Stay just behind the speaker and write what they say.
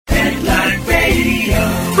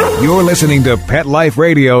You're listening to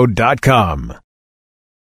PetLifeRadio.com.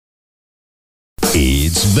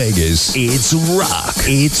 It's Vegas. It's rock.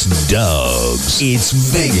 It's dogs. It's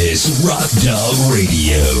Vegas Rock Dog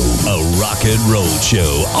Radio. A rock and roll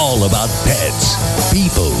show all about pets,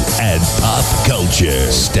 people, and pop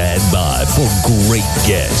culture. Stand by for great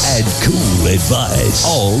guests and cool advice.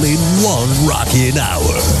 All in one rocking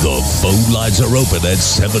hour. The phone lines are open at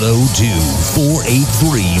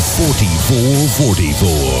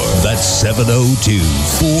 702-483-4444. That's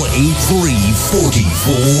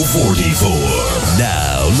 702-483-4444.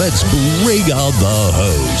 Now, let's bring on the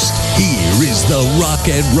host. Here is the rock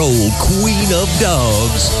and roll queen of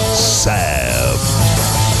dogs, Sam.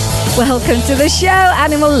 Welcome to the show,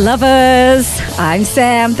 animal lovers. I'm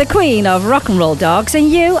Sam, the queen of rock and roll dogs, and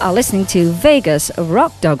you are listening to Vegas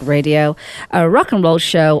Rock Dog Radio, a rock and roll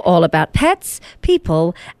show all about pets,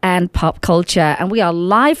 people, and pop culture. And we are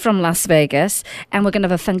live from Las Vegas, and we're going to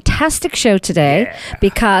have a fantastic show today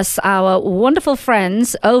because our wonderful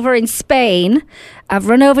friends over in Spain have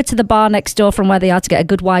run over to the bar next door from where they are to get a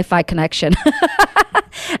good Wi-Fi connection.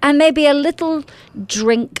 And maybe a little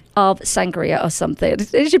drink of sangria or something.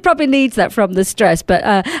 She probably needs that from the stress. But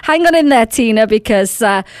hang on in there, Tina, because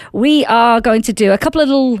we are going to do a couple of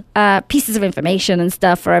little pieces of information and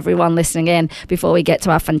stuff for everyone listening in before we get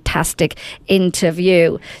to our fantastic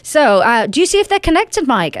interview. So do you see if they're connected,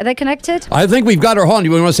 Mike? Are they connected? I think we've got her on. Do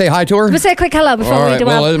you want to say hi to her? We'll say a quick hello before we do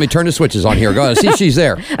let me turn the switches on here. Go ahead. See if she's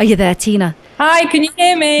there. Are you there, Tina? Hi, can you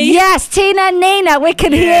hear me? Yes, Tina and Nina, we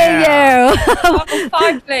can hear you. Oh,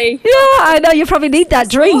 finally. Yeah, I know you probably need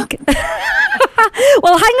that drink.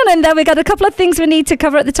 Well, hang on in there. We've got a couple of things we need to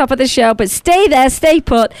cover at the top of the show, but stay there, stay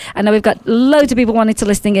put. I know we've got loads of people wanting to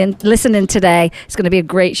listen in today. It's going to be a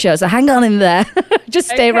great show, so hang on in there. Just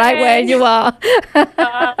stay right where you are.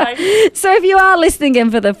 So if you are listening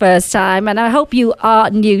in for the first time, and I hope you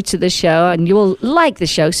are new to the show and you will like the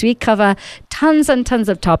show, so we cover tons and tons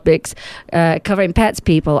of topics covering pets,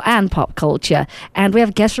 people, and pop culture. And we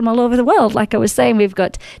have guests from all over the world. Like I was saying, we've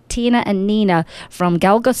got Tina and Nina from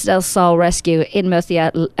Galgos del Sol Rescue in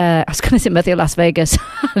Murcia. I was going to say Murcia, Las Vegas.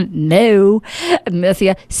 No,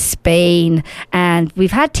 Murcia, Spain. And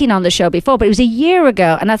we've had Tina on the show before, but it was a year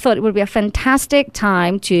ago. And I thought it would be a fantastic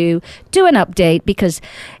time to do an update because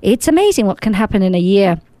it's amazing what can happen in a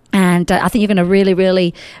year. And I think you're going to really,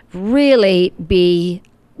 really, really be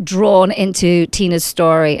drawn into Tina's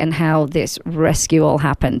story and how this rescue all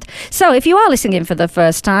happened. So if you are listening in for the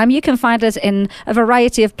first time, you can find us in a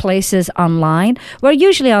variety of places online. We're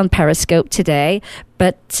usually on Periscope today,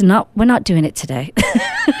 but we're not doing it today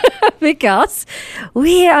because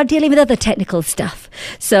we are dealing with other technical stuff.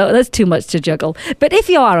 So that's too much to juggle. But if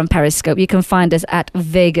you are on Periscope, you can find us at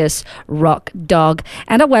Vegas Rock Dog.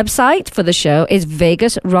 And our website for the show is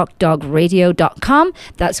vegasrockdogradio.com.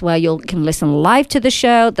 That's where you can listen live to the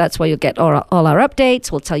show. That's where you'll get all our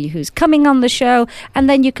updates. We'll tell you who's coming on the show. And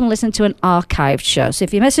then you can listen to an archived show. So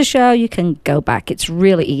if you miss a show, you can go back. It's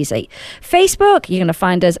really easy. Facebook, you're going to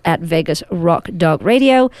find us at Vegas Rock Dog Radio.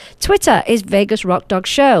 Twitter is Vegas Rock Dog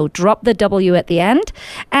Show. Drop the W at the end.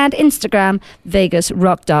 And Instagram, Vegas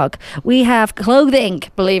Rock Dog. We have clothing,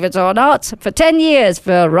 believe it or not, for 10 years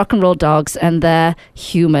for rock and roll dogs and their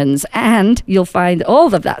humans. And you'll find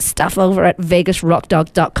all of that stuff over at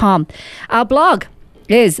vegasrockdog.com. Our blog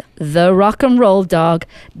is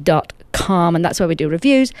therockandrolldog.com, and that's where we do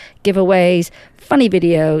reviews, giveaways, funny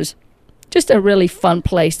videos. Just a really fun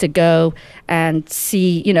place to go and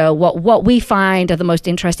see, what we find are the most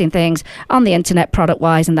interesting things on the internet,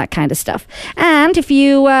 product-wise, and that kind of stuff. And if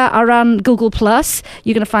you are on Google+,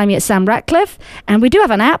 you're going to find me at Sam Ratcliffe. And we do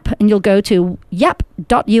have an app, and you'll go to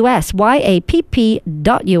yapp.us,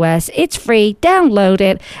 yapp.us. It's free. Download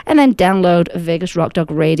it, and then download Vegas Rock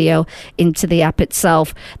Dog Radio into the app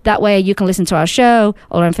itself. That way you can listen to our show.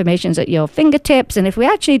 All our information's at your fingertips. And if we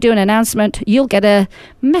actually do an announcement, you'll get a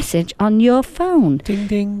message on your phone. Ding,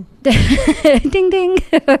 ding. Ding, ding.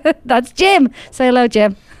 That's Jim. Say hello,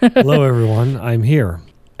 Jim. Hello, everyone. I'm here,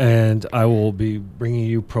 and I will be bringing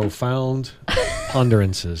you profound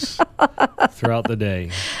ponderances throughout the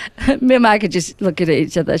day. Me and Mike are just looking at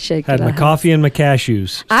each other, shaking Had my coffee and my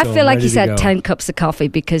cashews. I so feel like I'm he's ready had to go. 10 cups of coffee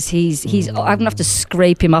because he's I'm going to have to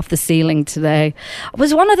scrape him off the ceiling today.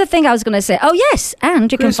 Was one other thing I was going to say. Oh, yes.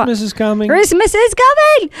 And you Christmas is coming. Christmas is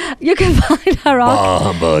coming. You can find our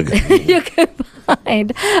Humbug. you can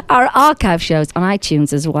find our archive shows on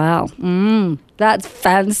iTunes as well. That's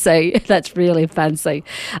fancy. That's really fancy.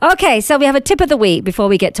 Okay, so we have a tip of the week before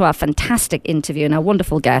we get to our fantastic interview. interviewing our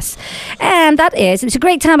wonderful guests. And that is, it's a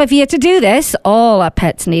great time of year to do this. All our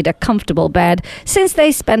pets need a comfortable bed since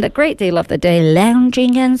they spend a great deal of the day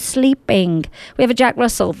lounging and sleeping. We have a Jack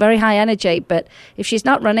Russell, very high energy, but if she's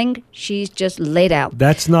not running, she's just laid out.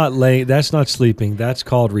 That's not sleeping. That's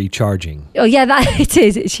called recharging. Oh, yeah, that it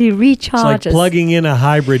is. She recharges. It's like plugging in a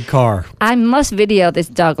hybrid car. I must video this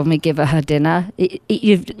dog when we give her dinner.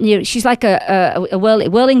 She's like a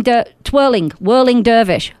whirling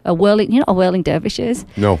dervish. You know what a whirling dervish is?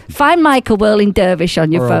 No. Find Mike a whirling dervish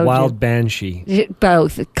on your Or phone. a wild banshee.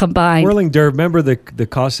 Both combined. Whirling dervish. Remember the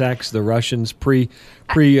Cossacks, the Russians,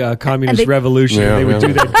 pre-communist revolution? Yeah, they would yeah.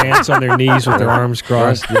 do that dance on their knees with their arms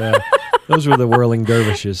crossed. Yeah. Those were the whirling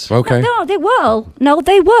dervishes. Okay. No, they will. No,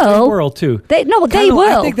 they They will. whirl too. They Kinda,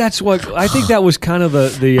 will. I think that was kind of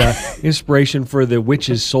the inspiration for the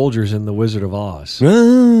witches soldiers in The Wizard of Oz. Ah.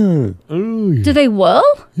 Oh, Do they whirl?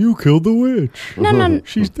 you killed the witch. No.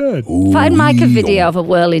 She's dead. Find Mike a video of a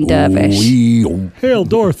whirling dervish. Hail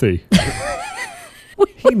Dorothy.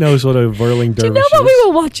 He knows what a whirling Do you dervish know what is. we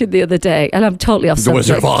were watching the other day? And I'm totally off The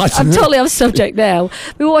Wizard subject. of Oz. I'm totally off subject now.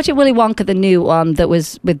 We were watching Willy Wonka, the new one that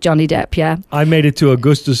was with Johnny Depp, yeah? I made it to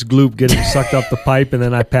Augustus Gloop getting sucked up the pipe, and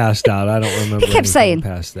then I passed out. I don't remember. He kept saying-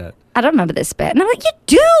 past that. I don't remember this bit. And I'm like, you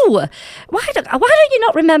do! Why don't you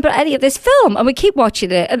not remember any of this film? And we keep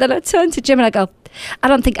watching it. And then I turn to Jim and I go, I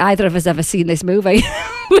don't think either of us ever seen this movie.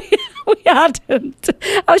 we hadn't.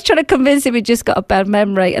 I was trying to convince him he just got a bad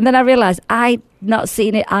memory. And then I realised I'd not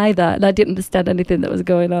seen it either. And I didn't understand anything that was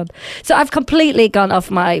going on. So I've completely gone off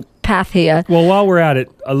my path here. Well, while we're at it,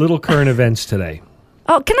 a little current events today.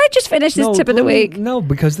 Oh, can I just finish this tip of the week? No,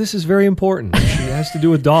 because this is very important. It has to do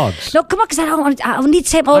with dogs. No, come on, because I need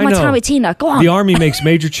to take all I my know. time with Tina. Go on. The Army makes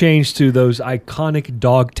major change to those iconic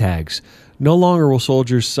dog tags. No longer will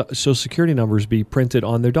soldiers' social security numbers be printed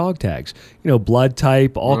on their dog tags. You know, blood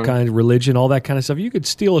type, all kinds of religion, all that kind of stuff. You could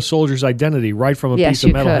steal a soldier's identity right from a Yes, piece of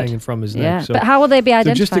you metal could. hanging from his Yeah, neck. but how will they be So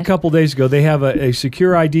identified? just a couple days ago, they have a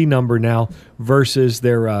secure ID number now versus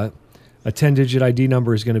their a 10-digit ID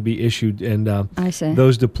number is going to be issued. And I see.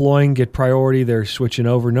 those deploying get priority. They're switching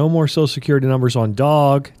over. No more social security numbers on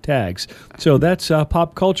dog tags. So that's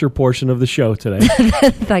pop culture portion of the show today.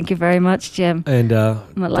 Thank you very much, Jim. And My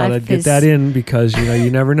thought life I'd get is- that in because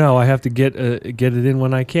you never know. I have to get it in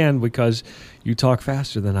when I can because you talk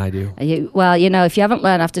faster than I do. Well, if you haven't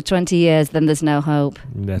learned after 20 years, then there's no hope.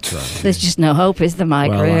 That's right. There's just no hope, is there,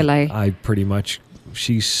 Mike? Well, really? I pretty much.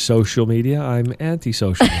 She's social media. I'm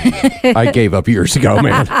anti-social media. I gave up years ago,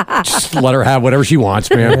 man. Just let her have whatever she wants,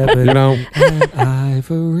 man.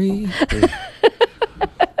 Ivory.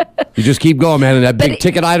 You just keep going, man, and that big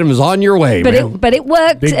ticket item is on your way, man. But it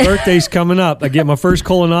worked. Big birthday's coming up. I get my first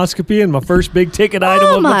colonoscopy and my first big ticket item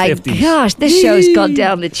Oh of my the 50s. gosh, this show's gone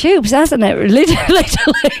down the tubes, hasn't it?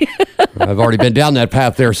 Literally. I've already been down that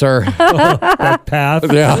path there, sir. That path.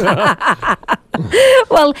 Yeah.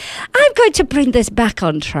 Well, I'm going to bring this back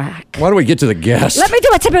on track. Why don't we get to the guest? Let me do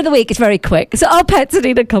a tip of the week. It's very quick. So our pets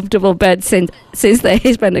need a comfortable bed since they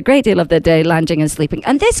spend a great deal of their day lounging and sleeping.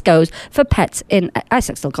 And this goes for pets I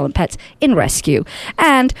still call them pets, in rescue.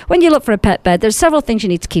 And when you look for a pet bed, there's several things you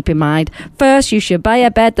need to keep in mind. First, you should buy a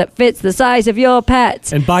bed that fits the size of your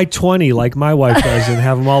pet. And buy 20 like my wife does and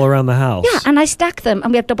have them all around the house. Yeah, and I stack them.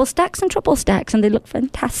 And we have double stacks and triple stacks, and they look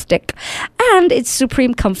fantastic. And it's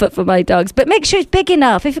supreme comfort for my dogs. But make sure it's big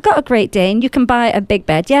enough. If you've got a Great Dane, you can buy a big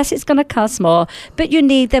bed. Yes, it's going to cost more, but you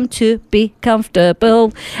need them to be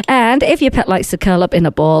comfortable. And if your pet likes to curl up in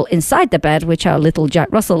a ball inside the bed, which our little Jack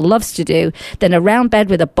Russell loves to do, then a round bed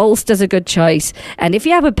with a bolster's a good choice. And if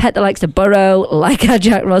you have a pet that likes to burrow, like our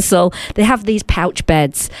Jack Russell, they have these pouch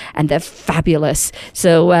beds, and they're fabulous.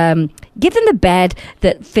 So give them the bed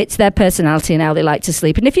that fits their personality and how they like to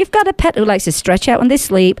sleep. And if you've got a pet who likes to stretch out when they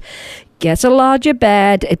sleep, get a larger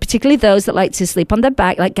bed, particularly those that like to sleep on their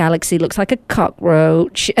back, like Galaxy looks like a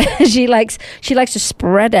cockroach. she likes to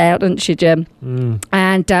spread out, doesn't she, Jim?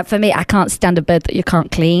 And for me, I can't stand a bed that you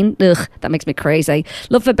can't clean. Ugh, that makes me crazy.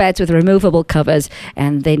 Look for beds with removable covers,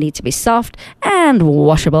 and they need to be soft and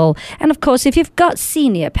washable. And of course, if you've got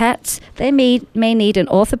senior pets, they may need an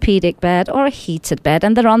orthopedic bed or a heated bed,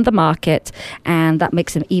 and they're on the market, and that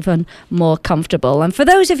makes them even more comfortable. And for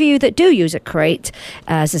those of you that do use a crate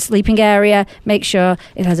as a sleeping area, make sure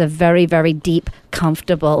it has a very, very deep,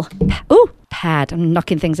 comfortable pad. I'm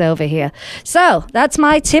knocking things over here. So that's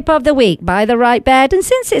my tip of the week. Buy the right bed. And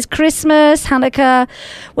since it's Christmas, Hanukkah,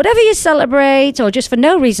 whatever you celebrate, or just for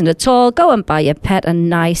no reason at all, go and buy your pet a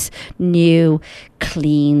nice, new,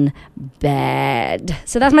 clean bed.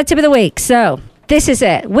 So that's my tip of the week. So this is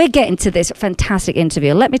it. We're getting to this fantastic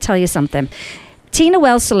interview. Let me tell you something. Tina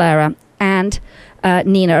Wells Solera and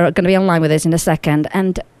Nina are going to be online with us in a second.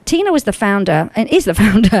 And Tina was the founder, and is the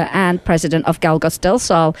founder and president of Galgos del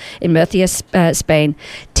Sol in Murcia, Spain.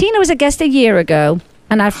 Tina was a guest a year ago,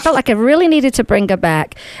 and I felt like I really needed to bring her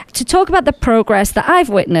back to talk about the progress that I've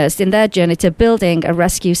witnessed in their journey to building a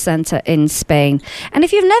rescue center in Spain. And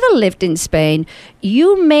if you've never lived in Spain,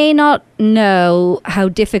 you may not know how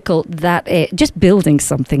difficult that is. Just building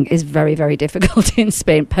something is very, very difficult in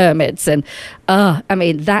Spain. Permits and,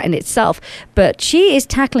 that in itself. But she is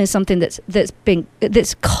tackling something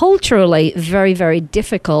that's culturally very, very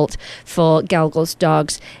difficult for Galgos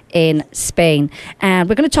dogs in Spain. And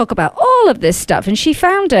we're going to talk about all of this stuff. And she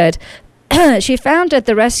founded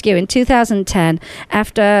the rescue in 2010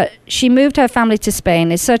 after she moved her family to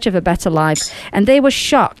Spain in search of a better life, and they were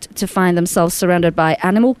shocked to find themselves surrounded by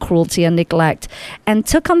animal cruelty and neglect, and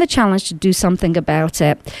took on the challenge to do something about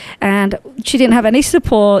it. And she didn't have any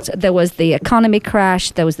support. There was the economy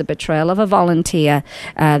crash, there was the betrayal of a volunteer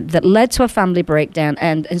that led to a family breakdown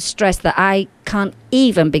and stress that I can't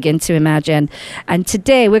even begin to imagine. And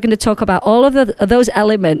today we're going to talk about all of those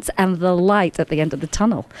elements and the light at the end of the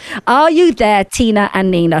tunnel. Are you there, Tina and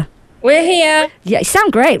Nina? We're here. Yeah, you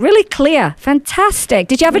sound great. Really clear. Fantastic.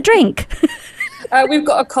 Did you have a drink? We've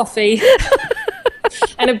got a coffee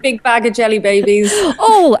and a big bag of jelly babies.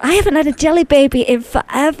 Oh, I haven't had a jelly baby in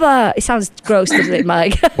forever. It sounds gross, doesn't it,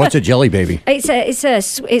 Mike? What's a jelly baby? It's a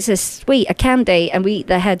sweet, a candy, and we eat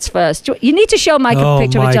the heads first. You need to show Mike a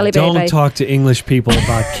picture of a jelly baby. Don't talk to English people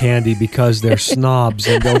about candy because they're snobs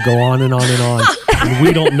and they'll go on and on and on. And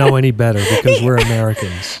we don't know any better because we're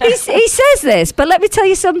Americans. He says this, but let me tell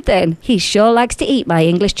you something. He sure likes to eat my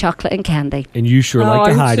English chocolate and candy. And you sure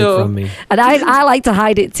like to hide it from me. And I like to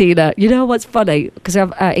hide it, Tina. You know what's funny? Because I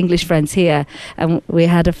have English friends here, and we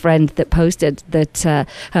had a friend that posted that her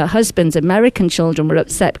husband's American children were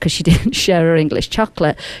upset because she didn't share her English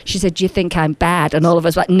chocolate. She said, "Do you think I'm bad?" And all of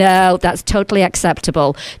us were like, "No, that's totally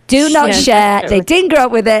acceptable. Do not share." Definitely. They didn't grow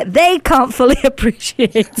up with it. They can't fully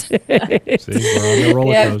appreciate it. See, we're on the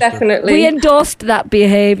roller coaster. Definitely. We endorsed that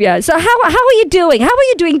behavior. So how are you doing? How are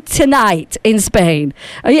you doing tonight in Spain?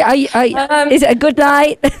 Is it a good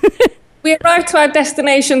night? We arrived to our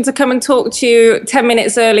destination to come and talk to you 10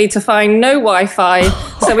 minutes early to find no Wi-Fi.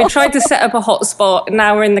 So we tried to set up a hotspot.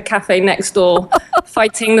 Now we're in the cafe next door,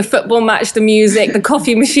 fighting the football match, the music, the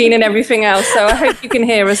coffee machine and everything else. So I hope you can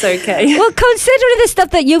hear us okay. Well, considering the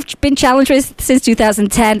stuff that you've been challenged with since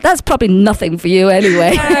 2010, that's probably nothing for you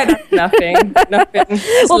anyway. That's nothing.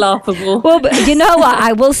 It's laughable. Well, but you know what?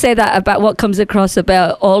 I will say that about what comes across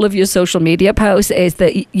about all of your social media posts is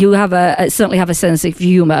that you have certainly have a sense of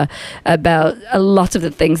humor about a lot of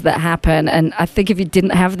the things that happen. And I think if you didn't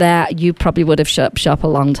have that, you probably would have shut shop a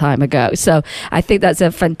long time ago. So I think that's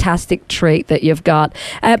a fantastic trait that you've got.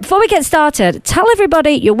 Before we get started, tell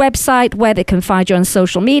everybody your website, where they can find you on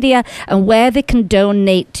social media, and where they can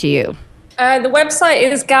donate to you. The website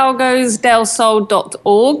is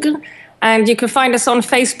galgosdelsol.org. And you can find us on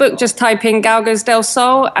Facebook. Just type in Galgos del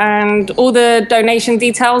Sol, and all the donation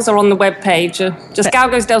details are on the webpage. Just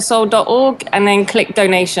galgosdelsol.org, and then click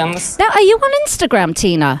donations. Now, are you on Instagram,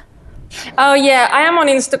 Tina? Oh, yeah, I am on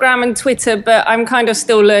Instagram and Twitter, but I'm kind of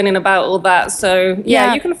still learning about all that. So,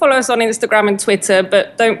 yeah, you can follow us on Instagram and Twitter,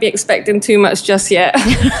 but don't be expecting too much just yet.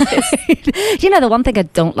 You know, the one thing I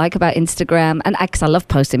don't like about Instagram, and because I love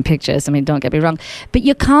posting pictures, I mean, don't get me wrong, but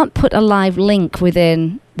you can't put a live link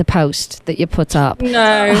within the post that you put up.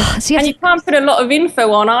 No. So you can't put a lot of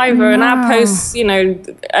info on either. No. And our posts,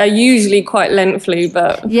 are usually quite lengthy,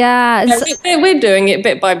 but we're doing it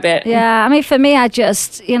bit by bit. Yeah. I mean, for me, I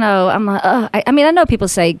just, I'm like, I know people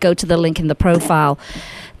say go to the link in the profile,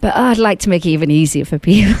 but I'd like to make it even easier for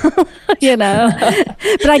people,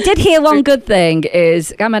 But I did hear one good thing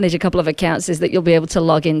is I manage a couple of accounts is that you'll be able to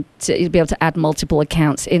you'll be able to add multiple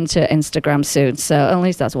accounts into Instagram soon. So at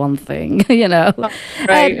least that's one thing,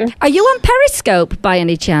 Right. Are you on Periscope by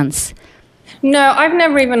any chance? No, I've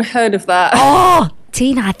never even heard of that. Oh,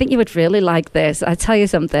 Tina, I think you would really like this. I tell you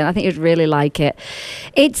something, I think you'd really like it.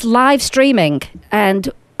 It's live streaming, and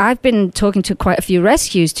I've been talking to quite a few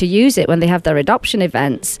rescues to use it when they have their adoption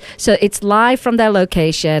events. So it's live from their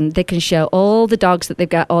location. They can show all the dogs that they've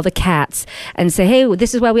got, all the cats, and say, hey,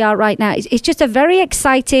 this is where we are right now. It's just a very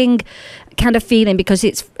exciting kind of feeling because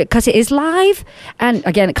it is live, and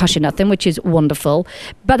again, it costs you nothing, which is wonderful.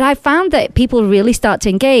 But I found that people really start to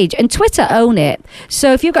engage, and Twitter own it.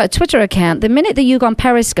 So if you've got a Twitter account, the minute that you go on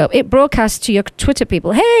Periscope, it broadcasts to your Twitter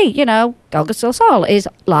people, hey, you know, Gal Gadot Sol is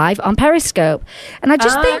live on Periscope. And I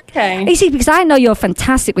just think, you see, because I know you're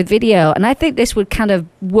fantastic with video, and I think this would kind of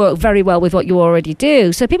work very well with what you already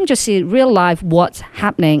do. So people just see real live what's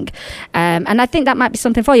happening. And I think that might be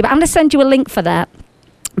something for you. But I'm going to send you a link for that.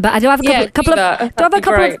 But I do have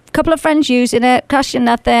a couple of friends using it, cost you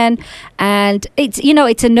nothing, and it's, you know,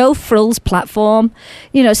 it's a no frills platform.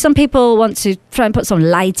 You know, some people want to try and put some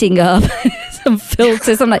lighting up, some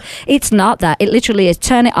filters. I'm like, it's not that. It literally is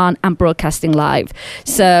turn it on and broadcasting live.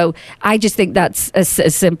 So I just think that's a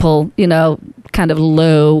simple, you know, kind of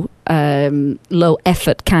low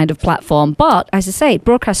effort kind of platform. But as I say, it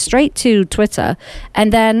broadcasts straight to Twitter,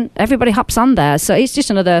 and then everybody hops on there. So it's just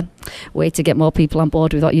another way to get more people on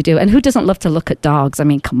board with what you do. And who doesn't love to look at dogs? I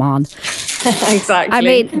mean, come on.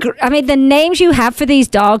 Exactly. I mean, the names you have for these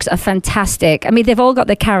dogs are fantastic. I mean, they've all got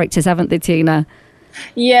their characters, haven't they, Tina?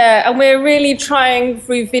 Yeah, and we're really trying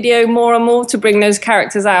through video more and more to bring those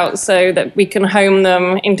characters out so that we can home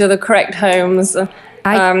them into the correct homes.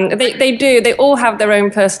 They do. They all have their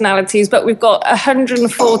own personalities, but we've got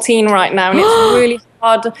 114 right now, and it's really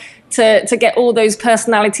hard to get all those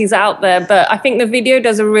personalities out there. But I think the video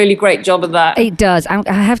does a really great job of that. It does. I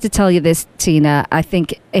have to tell you this, Tina. I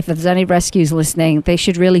think if there's any rescues listening, they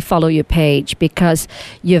should really follow your page, because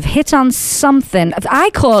you've hit on something. I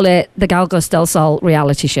call it the Gal Gadot Sol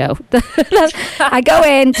reality show. I go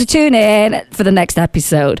in to tune in for the next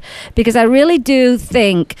episode, because I really do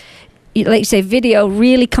think, like you say, video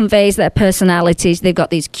really conveys their personalities. They've got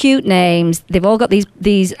these cute names. They've all got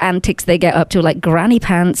these antics they get up to, like Granny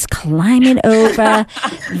Pants climbing over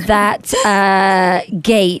that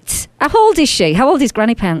gate. How old is she? How old is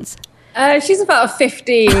Granny Pants? She's about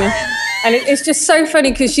 15. And it's just so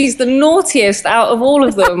funny because she's the naughtiest out of all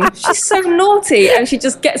of them. She's so naughty, and she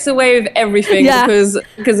just gets away with everything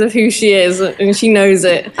because of who she is, and she knows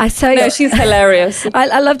it. I tell you, she's hilarious.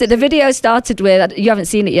 I loved it. The video started with, you haven't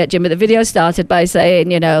seen it yet, Jim, but the video started by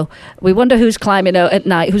saying, you know, we wonder who's climbing at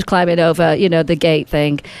night, who's climbing over, you know, the gate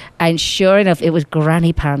thing. And sure enough, it was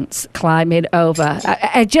Granny Pants climbing over.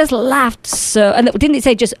 I just laughed so, and didn't it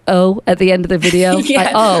say just at the end of the video?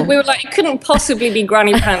 Yeah, like, we were like, it couldn't possibly be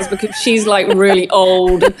Granny Pants because she's like really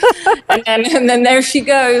old. and then there she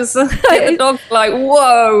goes. The dog's like,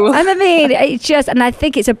 whoa. And I mean, it's just, and I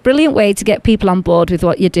think it's a brilliant way to get people on board with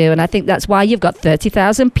what you do. And I think that's why you've got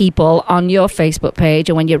 30,000 people on your Facebook page.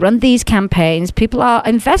 And when you run these campaigns, people are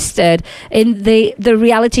invested in the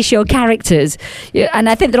reality show characters. And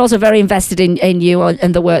I think they're also very invested in you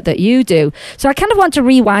and the work that you do. So I kind of want to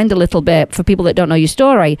rewind a little bit for people that don't know your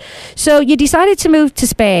story. So you decided to move to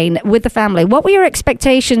Spain with the family. What were your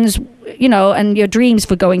expectations, you know, and your dreams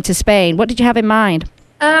for going to Spain? What did you have in mind?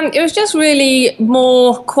 It was just really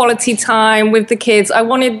more quality time with the kids. I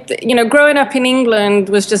wanted, you know, growing up in England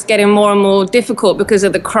was just getting more and more difficult because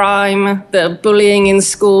of the crime, the bullying in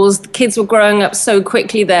schools. The kids were growing up so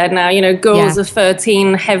quickly there now. You know, girls are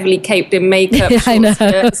 13, heavily caped in makeup, short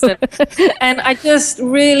skirts. And I just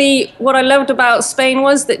really, what I loved about Spain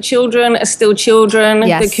was that children are still children,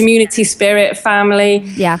 the community spirit, family.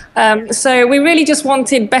 Yeah. So we really just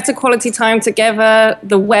wanted better quality time together.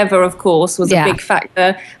 The weather, of course, was a big factor.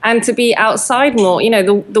 And to be outside more. You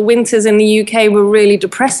know, the winters in the UK were really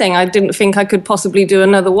depressing. I didn't think I could possibly do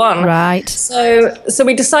another one. Right. So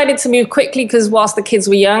we decided to move quickly because whilst the kids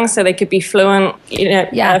were young, so they could be fluent, you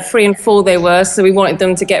know, 3 and 4 they were. So we wanted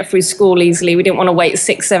them to get through school easily. We didn't want to wait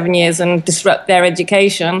 6-7 years and disrupt their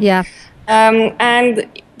education. Yeah. And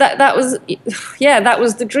that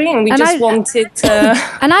was the dream. We just wanted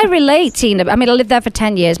to. And I relate, Tina. I mean, I lived there for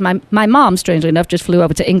 10 years. My mom, strangely enough, just flew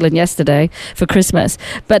over to England yesterday for Christmas.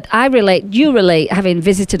 But you relate, having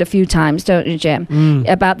visited a few times, don't you, Jim?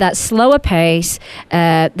 About that slower pace.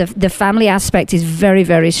 The family aspect is very,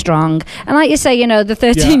 very strong. And like you say, you know, the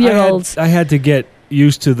 13-year-olds. I had to get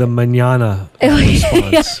used to the mañana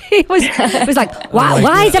response. It was like, wow,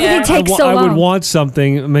 why does everything take so long? I would want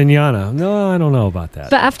something mañana. No, I don't know about that.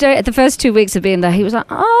 But after the first 2 weeks of being there, he was like,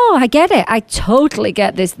 oh, I get it. I totally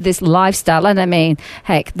get this lifestyle. And I mean,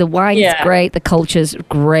 heck, the wine's great. The culture's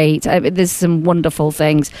great. I mean, there's some wonderful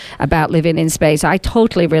things about living in Spain. So I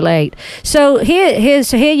totally relate. So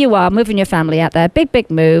here you are, moving your family out there. Big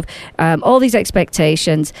move. All these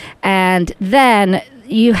expectations. And then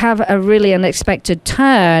you have a really unexpected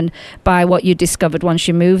turn by what you discovered once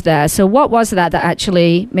you moved there. So what was that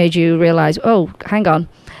actually made you realize, oh, hang on,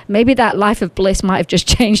 maybe that life of bliss might have just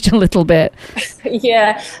changed a little bit.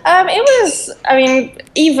 Yeah, it was, I mean,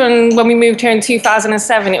 even when we moved here in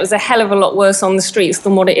 2007, it was a hell of a lot worse on the streets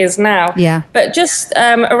than what it is now. Yeah. But just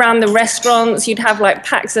around the restaurants, you'd have like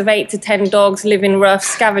packs of 8 to 10 dogs living rough,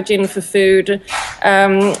 scavenging for food.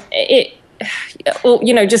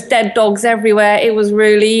 Just dead dogs everywhere. It was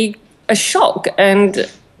really a shock. And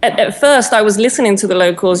at first I was listening to the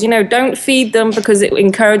locals, don't feed them because it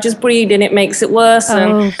encourages breeding, it makes it worse.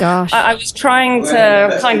 Oh, gosh. I was trying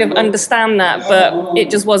to kind of understand that, but it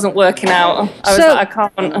just wasn't working out. I was like,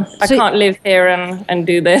 I can't live here and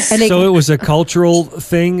do this. So it was a cultural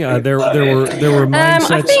thing. There were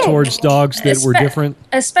mindsets towards dogs that were different.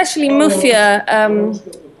 Especially Mufia.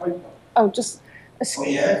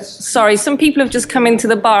 Sorry, some people have just come into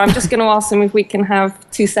the bar. I'm just going to ask them if we can have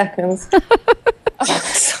 2 seconds.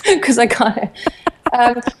 Because I can't.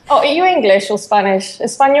 Are you English or Spanish?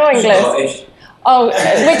 Espanol, English? Oh,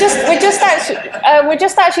 we're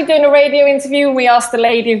just actually doing a radio interview. We asked the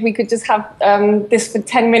lady if we could just have this for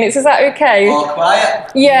 10 minutes. Is that okay? All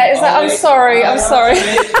quiet. Yeah. I'm sorry. No,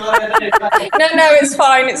 it's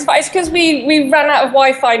fine. It's because we ran out of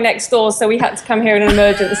Wi-Fi next door, so we had to come here in an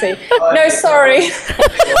emergency. No, sorry.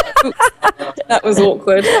 That was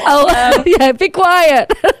awkward. Oh, yeah, be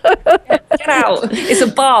quiet. Get out. It's a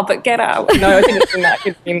bar, but get out. No, I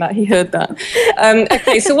didn't mean that. He heard that.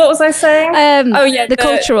 Okay, so what was I saying? The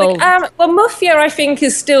cultural. Well, Mufia, I think,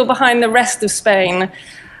 is still behind the rest of Spain.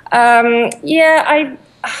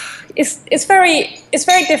 It's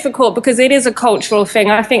very difficult because it is a cultural thing.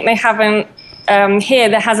 I think they haven't. Here,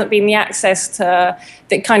 there hasn't been the access to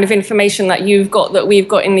the kind of information that you've got, that we've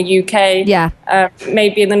got in the UK. Yeah.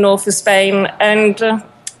 Maybe in the north of Spain. And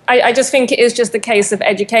I just think it is just a case of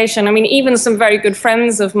education. I mean, even some very good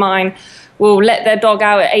friends of mine will let their dog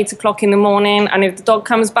out at 8 o'clock in the morning. And if the dog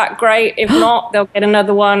comes back, great. If not, they'll get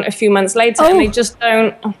another one a few months later. And they just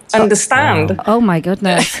don't understand. Oh, my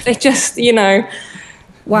goodness. They just,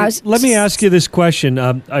 Wow. Let me ask you this question.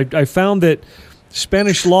 I found that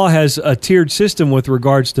Spanish law has a tiered system with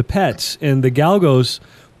regards to pets, and the Galgos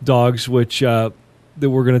dogs, which that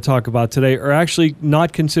we're going to talk about today, are actually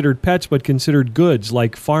not considered pets, but considered goods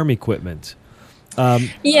like farm equipment.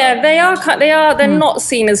 Yeah, they are. They're not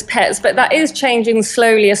seen as pets, but that is changing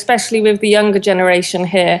slowly, especially with the younger generation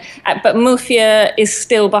here. But Mufia is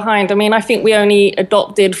still behind. I mean, I think we only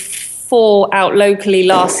adopted 4 out locally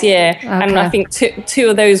last year, and I think two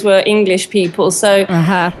of those were English people. So,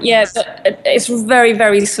 yeah, it's very,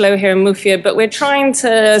 very slow here in Mufia, but we're trying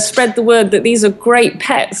to spread the word that these are great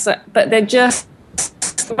pets, but they're just,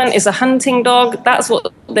 it's a hunting dog. That's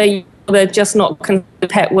what they're just not considered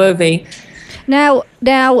pet worthy. Now,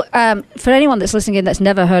 for anyone that's listening in that's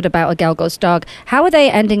never heard about a Galgos dog, how are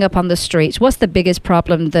they ending up on the streets? What's the biggest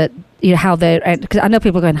problem that, how they're, because I know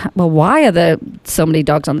people are going, well, why are there so many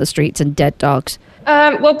dogs on the streets and dead dogs?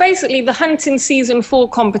 Well, basically, the hunting season for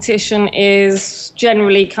competition is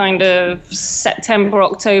generally kind of September,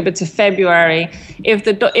 October to February. If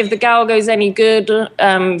the Galgo's any good,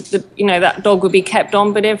 that dog will be kept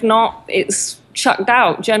on. But if not, it's chucked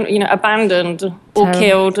out, abandoned or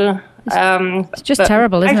killed. It's just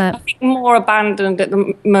terrible, isn't it? I think more abandoned at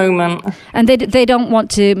the moment. And they don't want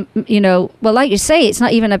to, well, like you say, it's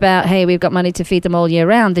not even about, hey, we've got money to feed them all year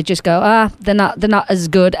round. They just go, they're not as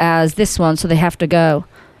good as this one, so they have to go.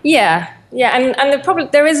 Yeah. Yeah, and the problem,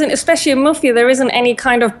 there isn't, especially in Mufia, there isn't any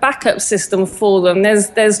kind of backup system for them.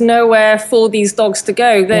 There's nowhere for these dogs to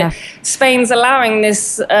go. Spain's allowing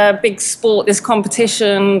this big sport, this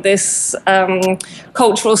competition, this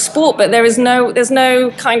cultural sport, but there's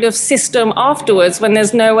no kind of system afterwards when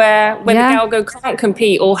there's nowhere, when the Galgo can't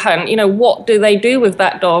compete or hunt. What do they do with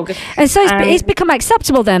that dog? And so it's become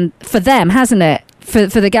acceptable then for them, hasn't it? For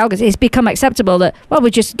the Galgos, it's become acceptable that, well,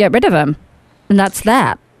 we just get rid of them, and that's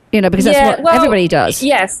that. Because that's what everybody does.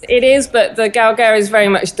 Yes, it is, but the Galgeros very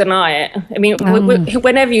much deny it. I mean,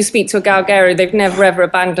 whenever you speak to a Galgero, they've never ever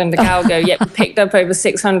abandoned a Galgo, yet picked up over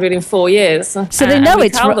 600 in 4 years. So they know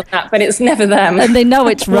it's wrong, but it's never them. And they know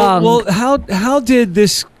it's wrong. Well, how did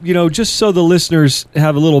this, just so the listeners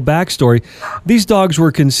have a little backstory, these dogs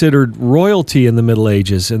were considered royalty in the Middle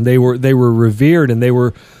Ages, and they were revered, and they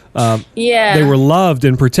were loved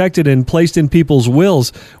and protected and placed in people's wills.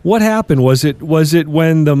 What happened? Was it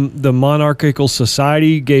when the monarchical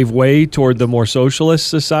society gave way toward the more socialist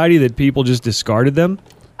society that people just discarded them?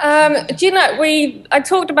 I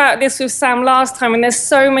talked about this with Sam last time, and there's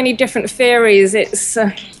so many different theories. It's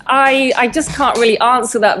I just can't really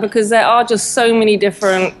answer that because there are just so many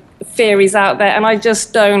different theories out there, and I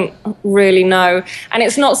just don't really know. And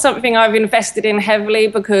it's not something I've invested in heavily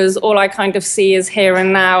because all I kind of see is here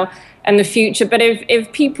and now. and the future. But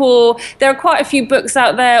if people, there are quite a few books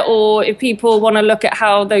out there, or if people want to look at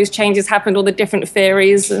how those changes happened or the different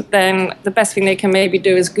theories, then the best thing they can maybe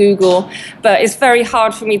do is Google. But it's very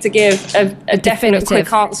hard for me to give a definite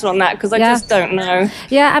quick answer on that, because I just don't know.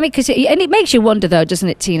 Yeah, I mean, and it makes you wonder though, doesn't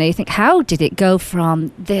it, Tina? You think, how did it go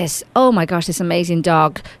from this, oh my gosh, this amazing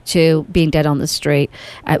dog, to being dead on the street?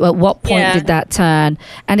 At what point did that turn?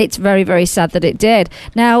 And it's very, very sad that it did.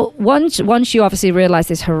 Now, once you obviously realize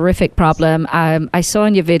this horrific problem, I saw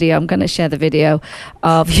in your video, I'm going to share the video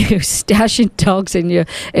of you stashing dogs in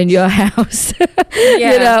your house,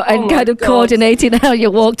 you know, and kind of coordinating how you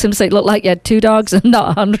walked them so it looked like you had 2 dogs and not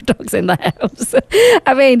 100 dogs in the house.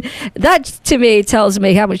 I mean, that to me tells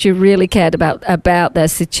me how much you really cared about their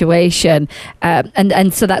situation,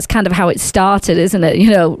 and so that's kind of how it started, isn't it?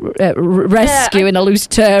 You know, rescuing a loose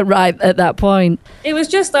term right at that point. It was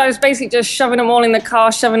just, I was basically just shoving them all in the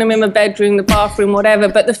car, shoving them in my bedroom, the bathroom, whatever.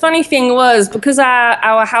 But the funny thing was, because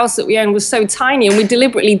our house that we owned was so tiny, and we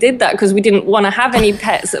deliberately did that because we didn't want to have any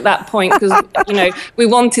pets at that point, because, you know, we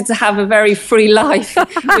wanted to have a very free life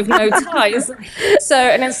with no ties. So,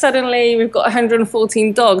 and then suddenly we've got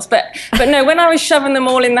 114 dogs. But no, when I was shoving them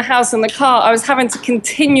all in the house and the car, I was having to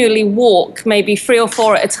continually walk maybe 3 or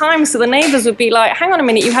 4 at a time. So the neighbors would be like, hang on a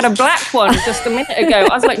minute, you had a black one just a minute ago.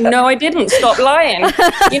 I was like, no, I didn't. Stop lying.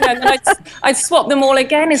 You know, then I'd swap them all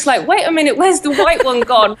again. It's like, wait a minute, where's the white one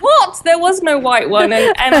gone? What? There was no white one.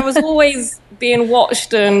 And I was always being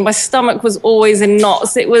watched, and my stomach was always in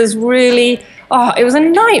knots. It was really, it was a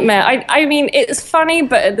nightmare. I mean, it's funny,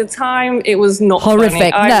 but at the time, it was not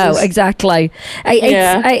horrific. Funny. Exactly.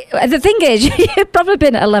 The thing is, you've probably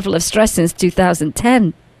been at a level of stress since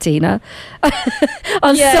 2010. Tina,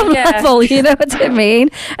 on some level, you know what I mean?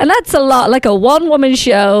 And that's a lot, like a one-woman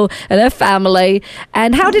show and a family.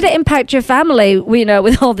 And how did it impact your family, you know,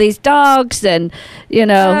 with all these dogs and, you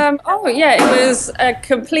know? It was a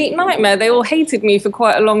complete nightmare. They all hated me for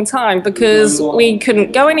quite a long time because we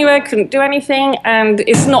couldn't go anywhere, couldn't do anything. And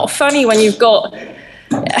it's not funny when you've got,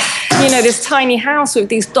 you know, this tiny house with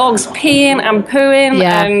these dogs peeing and pooing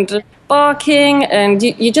and barking, and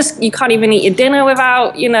you can't even eat your dinner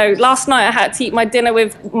without, you know, last night I had to eat my dinner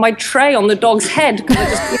with my tray on the dog's head because I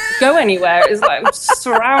just couldn't go anywhere. It's like I'm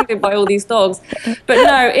surrounded by all these dogs. But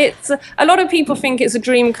no, it's a lot of people think it's a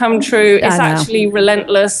dream come true. It's actually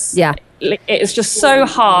relentless. Yeah. It's just so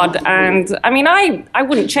hard, and I mean, I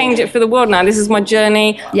wouldn't change it for the world now. This is my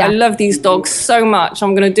journey. I love these dogs so much.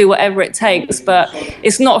 I'm going to do whatever it takes, but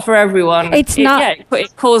it's not for everyone. It's not.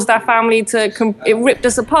 It caused our family it ripped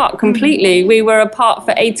us apart completely. We were apart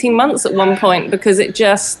for 18 months at one point because it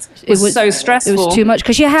was so stressful. It was too much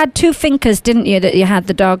because you had 2 fincas, didn't you, that you had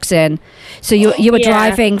the dogs in? So you were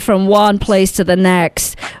driving from one place to the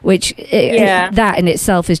next, which that in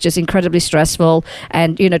itself is just incredibly stressful.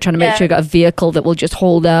 And, you know, trying to make sure you've got a vehicle that will just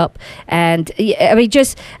hold up. And I mean,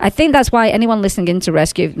 I think that's why anyone listening into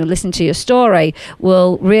Rescue, listening to your story,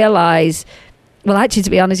 will realize, well, actually, to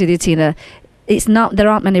be honest with you, Tina, there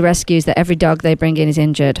aren't many rescues that every dog they bring in is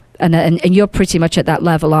injured, and you're pretty much at that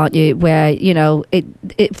level, aren't you, where, you know,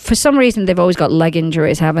 it for some reason they've always got leg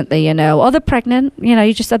injuries, haven't they, you know, or they're pregnant, you know,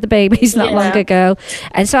 you just had the babies not long ago.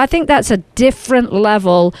 And so I think that's a different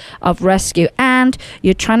level of rescue, and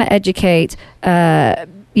you're trying to educate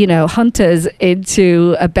you know, hunters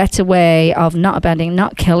into a better way of not abandoning,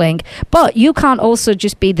 not killing. But you can't also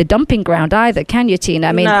just be the dumping ground either, can you, Tina?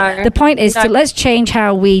 I mean, the point is let's change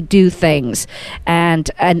how we do things. And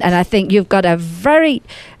I think you had a very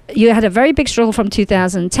big struggle from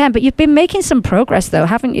 2010, but you've been making some progress, though,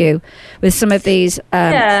 haven't you, with some of these,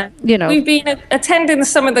 you know. We've been attending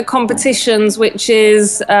some of the competitions, which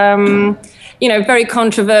is... you know, very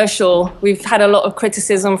controversial. We've had a lot of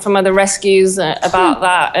criticism from other rescues about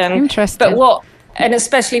that. And, interesting. And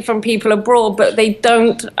especially from people abroad, but they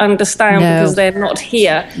don't understand because they're not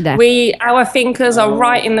here. No. Our fincas are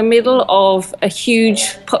right in the middle of a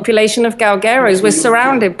huge population of galgueros. We're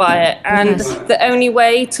surrounded by it. And the only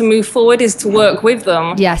way to move forward is to work with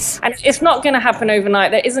them. Yes. And it's not going to happen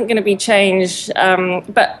overnight. There isn't going to be change.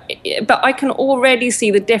 But I can already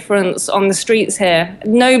see the difference on the streets here.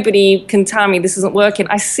 Nobody can tell me this isn't working.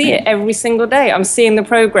 I see it every single day. I'm seeing the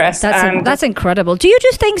progress. That's incredible. Do you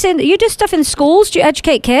do stuff in schools? Do you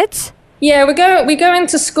educate kids? Yeah, we go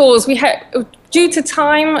into schools. Due to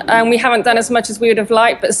time, we haven't done as much as we would have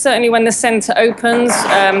liked, but certainly when the centre opens,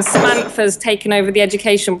 Samantha's taken over the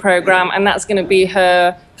education programme, and that's going to be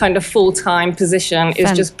her kind of full-time position.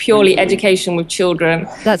 It's just purely education with children.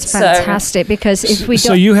 That's fantastic, because if we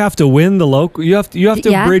don't... So you have to win the local... You have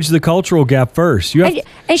to bridge the cultural gap first.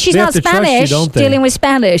 And she's not Spanish, dealing with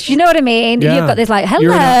Spanish. You know what I mean? Yeah. You've got this like,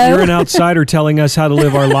 hello. You're an outsider telling us how to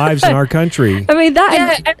live our lives in our country. I mean, that...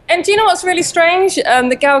 Yeah, and do you know what's really strange?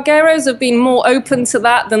 The Galgueros have been more open to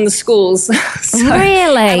that than the schools.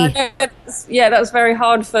 Really? That's very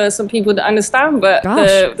hard for some people to understand, but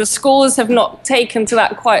the schools have not taken to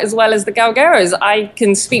that quite as well as the Galgueros. I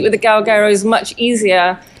can speak with the Galgueros much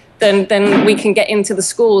easier than we can get into the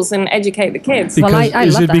schools and educate the kids. Because, I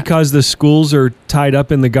is love it that. because the schools are tied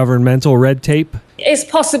up in the governmental red tape? It's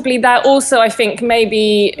possibly that. Also, I think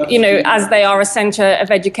maybe, as they are a centre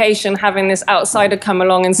of education, having this outsider come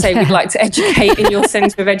along and say, we'd like to educate in your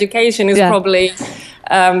centre of education is probably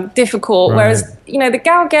difficult. Right. Whereas, the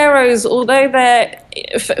Galgueros, although they're,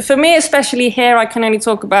 for me especially here, I can only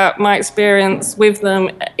talk about my experience with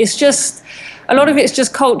them, it's just... A lot of it's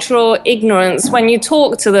just cultural ignorance. When you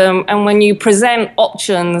talk to them and when you present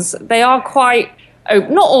options, they are quite,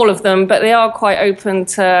 not all of them, but they are quite open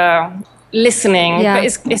to listening. Yeah. But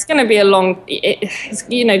it's going to be a long,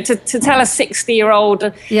 to tell a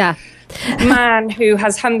 60-year-old man who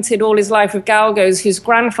has hunted all his life with galgos, whose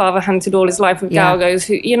grandfather hunted all his life with galgos,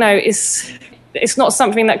 who, it's not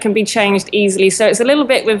something that can be changed easily. So it's a little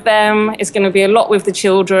bit with them. It's going to be a lot with the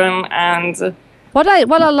children. And What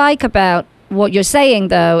I like about what you're saying,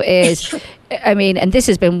 though, is, I mean, and this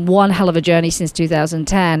has been one hell of a journey since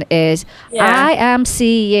 2010, is I am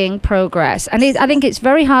seeing progress. And I think it's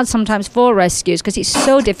very hard sometimes for rescues, because it's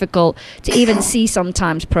so difficult to even see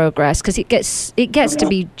sometimes progress, because it gets to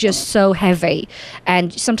be just so heavy.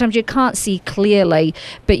 And sometimes you can't see clearly.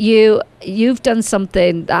 But you've done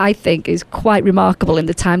something that I think is quite remarkable in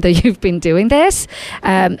the time that you've been doing this.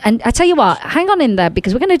 And I tell you what, hang on in there,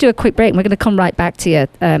 because we're going to do a quick break and we're going to come right back to you,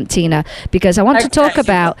 Tina, because I want to talk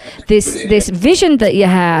about this vision that you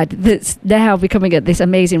had that's now becoming this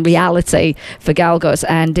amazing reality for Galgos.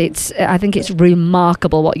 And I think it's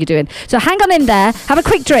remarkable what you're doing. So hang on in there, have a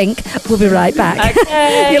quick drink. We'll be right back.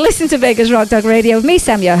 Okay. You're listening to Vegas Rock Dog Radio with me,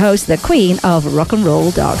 Sam, your host, the queen of rock and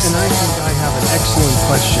roll dogs. And I think I have an excellent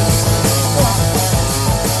question.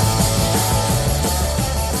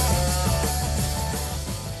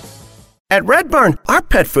 At Red Barn, our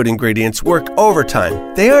pet food ingredients work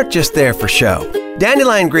overtime. They aren't just there for show.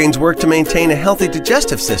 Dandelion greens work to maintain a healthy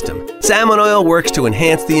digestive system. Salmon oil works to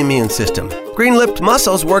enhance the immune system. Green-lipped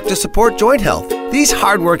mussels work to support joint health. These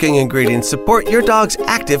hard-working ingredients support your dog's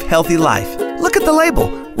active, healthy life. Look at the label.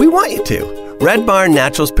 We want you to. Red Barn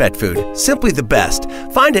Naturals Pet Food. Simply the best.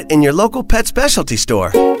 Find it in your local pet specialty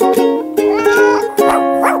store.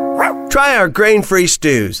 Try our grain-free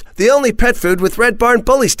stews, the only pet food with Red Barn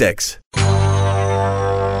bully sticks.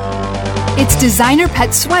 It's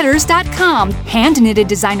designerpetsweaters.com. Hand-knitted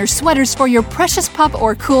designer sweaters for your precious pup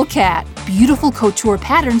or cool cat. Beautiful couture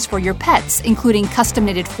patterns for your pets, including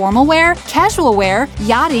custom-knitted formal wear, casual wear,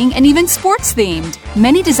 yachting, and even sports-themed.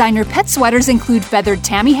 Many designer pet sweaters include feathered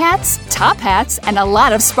tammy hats, top hats, and a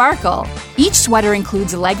lot of sparkle. Each sweater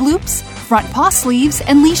includes leg loops, front paw sleeves,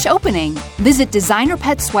 and leash opening. Visit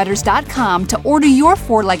designerpetsweaters.com to order your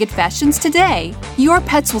four-legged fashions today. Your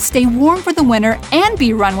pets will stay warm for the winter and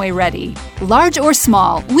be runway ready. Large or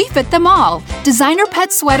small, we fit them all.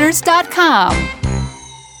 designerpetsweaters.com.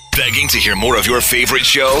 Begging to hear more of your favorite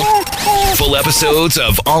show? Full episodes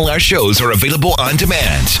of all our shows are available on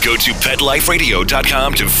demand. Go to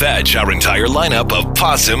PetLifeRadio.com to fetch our entire lineup of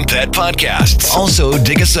Possum Pet podcasts. Also,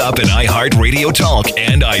 dig us up in iHeartRadio Talk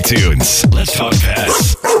and iTunes. Let's Talk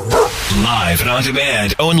Pets. Live and on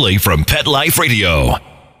demand only from Pet Life Radio.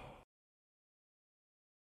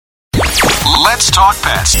 Let's Talk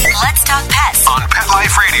Pets. Let's Talk Pets. On Pet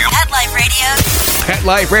Life Radio. Pet Life Radio.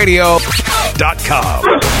 PetLifeRadio.com.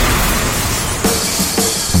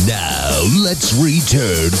 Now, let's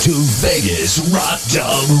return to Vegas Rock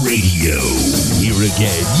Dog Radio. Here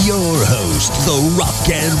again, your host, the rock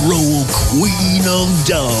and roll queen of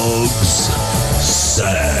dogs,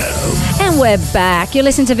 Sam. And we're back. You're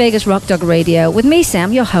listening to Vegas Rock Dog Radio with me,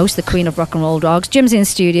 Sam, your host, the queen of rock and roll dogs. Jim's in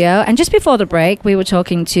studio. And just before the break, we were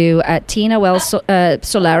talking to Tina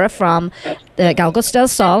Solera from Galgos del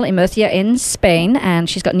Sol in Murcia in Spain, and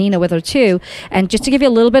she's got Nina with her too. And just to give you a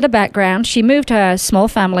little bit of background, she moved her small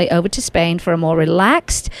family over to Spain for a more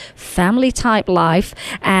relaxed family type life,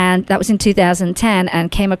 and that was in 2010,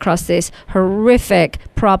 and came across this horrific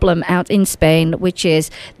problem out in Spain, which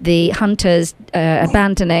is the hunters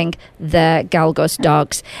abandoning the Galgos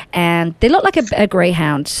dogs. And they look like a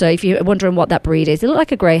greyhound. So if you're wondering what that breed is, they look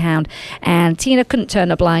like a greyhound. And Tina couldn't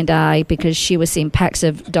turn a blind eye because she was seeing packs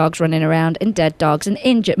of dogs running around. And and dead dogs and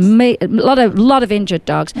injured, a lot of injured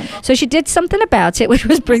dogs. So she did something about it, which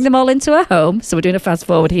was bring them all into her home. So we're doing a fast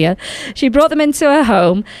forward here. She brought them into her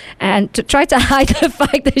home and to try to hide the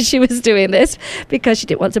fact that she was doing this because she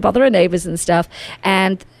didn't want to bother her neighbours and stuff.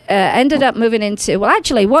 And ended up moving into, well,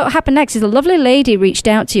 actually, what happened next is a lovely lady reached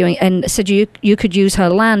out to you and said you could use her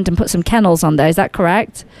land and put some kennels on there. Is that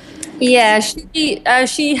correct? Yeah,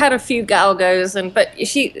 she had a few galgos, but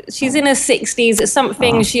she's in her 60s. It's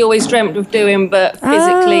something she always dreamt of doing, but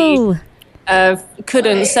physically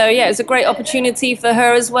couldn't. So yeah, it's a great opportunity for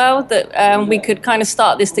her as well that we could kind of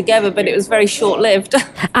start this together, but it was very short-lived.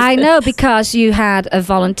 I know, because you had a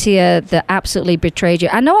volunteer that absolutely betrayed you.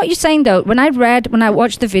 I know what you're saying though. When I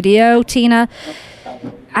watched the video, Tina,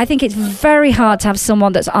 I think it's very hard to have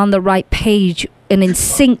someone that's on the right page and in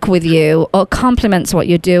sync with you or compliments what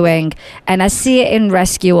you're doing. And I see it in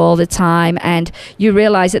rescue all the time, and you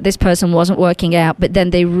realize that this person wasn't working out, but then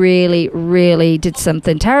they really, really did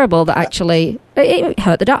something terrible that actually it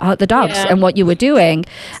hurt the dogs and what you were doing.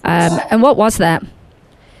 And what was that?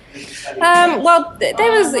 Well,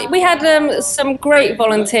 we had some great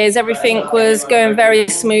volunteers. Everything was going very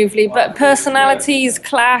smoothly, but personalities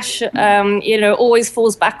clash. Always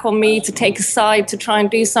falls back on me to take a side to try and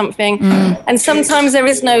do something. And sometimes there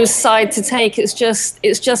is no side to take. It's just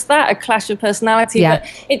that, a clash of personality. Yeah.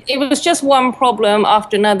 But it was just one problem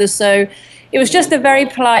after another. So it was just a very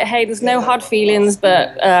polite, hey, there's no hard feelings,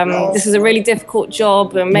 but this is a really difficult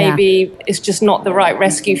job, and maybe it's just not the right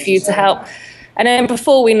rescue for you to help. And then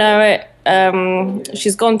before we know it,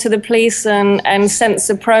 she's gone to the police and sent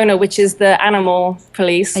Soprano, which is the animal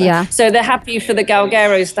police. Yeah. So they're happy for the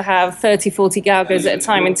galgeros to have 30, 40 galgos at a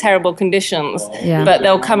time in terrible conditions. Yeah. But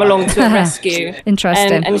they'll come along to a rescue.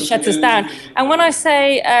 Interesting. And shut us down. And when I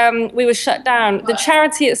say we were shut down, the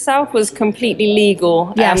charity itself was completely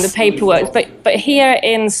legal, yes. The paperwork. But here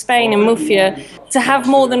in Spain, in Murcia, to have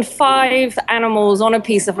more than 5 animals on a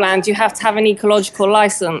piece of land, you have to have an ecological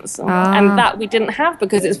license. And that we didn't have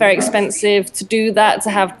because it's very expensive to do that, to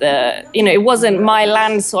have it wasn't my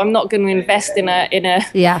land, so I'm not going to invest in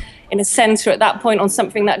a centre at that point on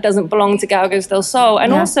something that doesn't belong to Galgos del Sol.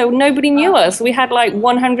 And also, nobody knew us. We had like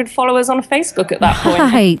 100 followers on Facebook at that point.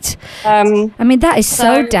 Right. I mean, that is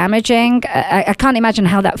so damaging. I can't imagine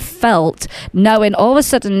how that felt, knowing all of a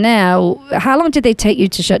sudden now, how long did they take you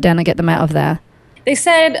to shut down and get them out of there? They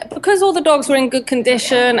said because all the dogs were in good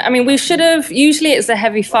condition, I mean, we should have, usually it's a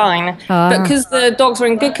heavy fine, but because the dogs were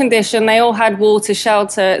in good condition, they all had water,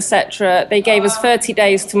 shelter, etc. They gave us 30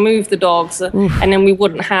 days to move the dogs, and then we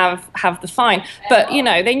wouldn't have the fine. But,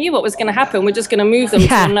 they knew what was going to happen. We're just going to move them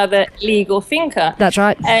to another legal finca. That's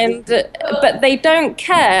right. And but they don't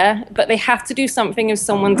care, but they have to do something if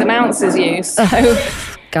someone denounces you. So...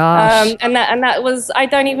 Gosh. And that was, I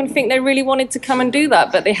don't even think they really wanted to come and do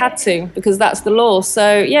that, but they had to because that's the law.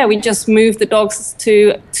 So yeah, we just moved the dogs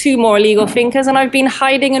to 2 more illegal fincas, and I've been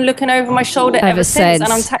hiding and looking over my shoulder ever since.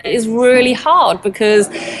 And it's really hard because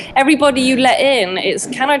everybody you let in, it's,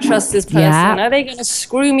 can I trust this person? Are they going to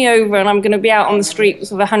screw me over and I'm going to be out on the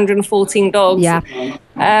streets with 114 dogs? Yeah.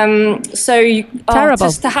 Terrible.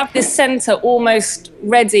 Just to have this centre almost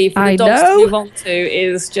ready for the dogs to move on to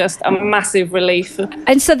is just a massive relief.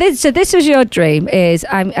 And so this was your dream, is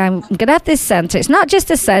I'm going to have this centre. It's not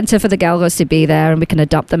just a centre for the Galgos to be there and we can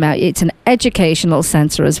adopt them out. It's an educational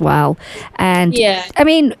centre as well. And I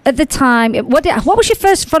mean, at the time, what was your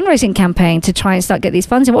first fundraising campaign to try and start get these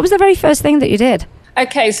funds in? What was the very first thing that you did?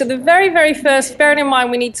 Okay, so the very, very first, bearing in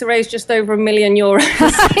mind we need to raise just over €1 million.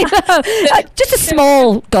 Just a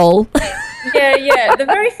small goal. Yeah. The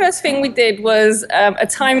very first thing we did was a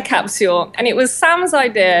time capsule, and it was Sam's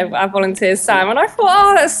idea, our volunteer Sam, and I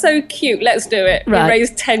thought, that's so cute, let's do it. Right. We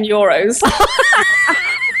raised €10.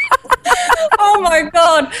 Oh my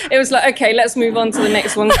God. It was like, okay, let's move on to the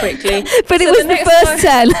next one quickly. But it was the first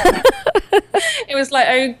 10. It was like,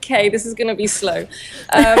 okay, this is going to be slow.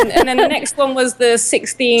 And then the next one was the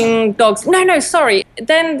 16 dogs. No, sorry.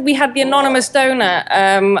 Then we had the anonymous donor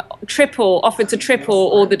offered to triple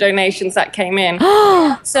all the donations that came in.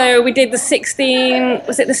 So we did the 16,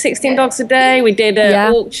 was it the 16 dogs a day? We did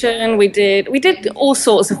an auction. We did all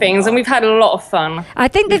sorts of things, and we've had a lot of fun. I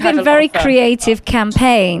think they've been very creative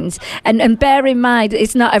campaigns. And bear in mind,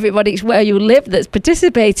 it's not everybody where you live that's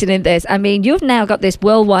participating in this. I mean, you've now got this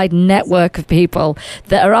worldwide network of people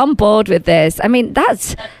that are on board with this. I mean,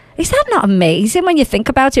 that's Is that not amazing when you think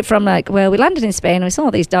about it from like, well, we landed in Spain and we saw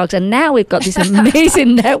all these dogs and now we've got this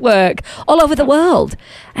amazing network all over the world.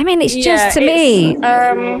 I mean, it's just, to me...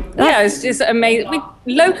 it's just amazing.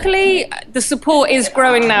 Locally, the support is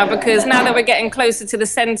growing now because now that we're getting closer to the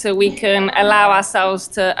centre, we can allow ourselves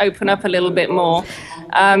to open up a little bit more.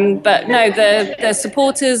 But no, the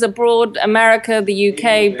supporters abroad, America, the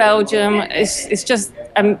UK, Belgium, it's just,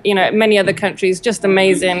 many other countries, just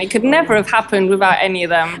amazing. It could never have happened without any of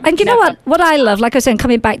them. And you know what I love, like I was saying,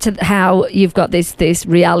 coming back to how you've got this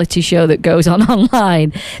reality show that goes on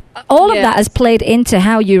online, all of that has played into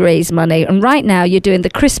how you raise money. And right now you're doing the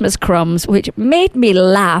Christmas crumbs, which made me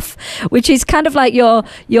laugh, which is kind of like your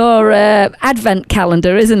advent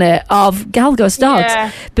calendar, isn't it, of Galgos dogs?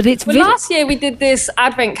 Yeah. But it's last year we did this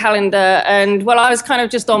advent calendar, and I was kind of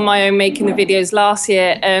just on my own making the videos last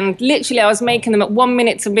year, and literally I was making them at 1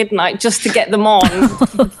 minute to midnight just to get them on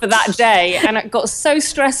for that day, and it got so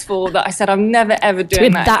stressful that I said I'm never ever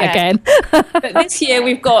doing that again. But this year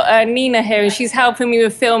we've got Nina here, and she's helping me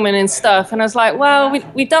with filming and stuff, and I was like, well,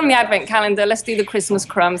 we've done the advent calendar, let's do the Christmas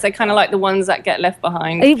crumbs. They're kind of like the ones that get left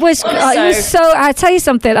behind. It was so I tell you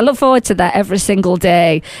something, I look forward to that every single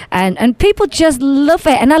day, and people just love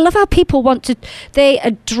it. And I love how people they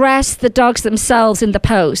address the dogs themselves in the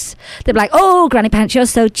posts. They're like, oh, Granny Pants, you're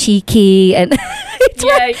so cheeky, and it's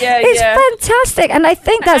fantastic. And I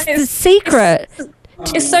think that's the secret.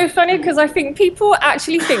 It's so funny because I think people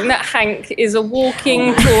actually think that Hank is a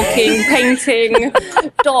walking, talking, painting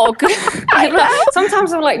dog.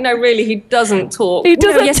 Sometimes I'm like, no, really, he doesn't talk. He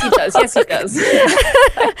doesn't. Yes, he does. Yes, he does.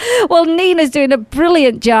 Well, Nina's doing a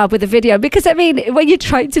brilliant job with the video because, I mean, when you're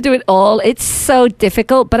trying to do it all, it's so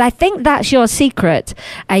difficult. But I think that's your secret.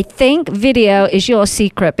 I think video is your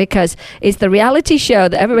secret because it's the reality show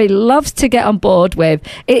that everybody loves to get on board with.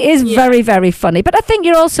 It is very, very funny. But I think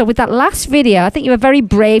you're also, with that last video, I think you were very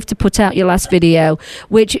brave to put out your last video,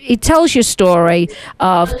 which it tells your story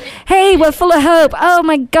of, hey, we're full of hope. Oh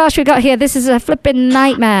my gosh, we got here. This is a flipping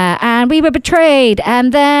nightmare, and we were betrayed,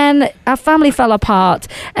 and then our family fell apart,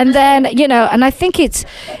 and then and I think it's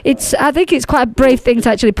quite a brave thing to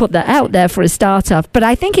actually put that out there for a start off. But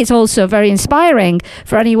I think it's also very inspiring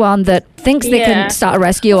for anyone that thinks they can start a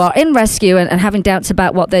rescue or in rescue and having doubts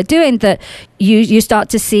about what they're doing, that you start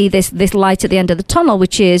to see this light at the end of the tunnel,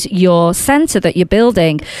 which is your centre that you're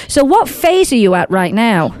building. So what phase are you at right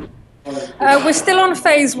now? We're still on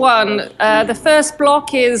phase 1. The first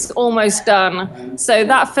block is almost done. So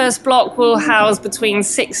that first block will house between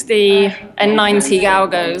 60 and 90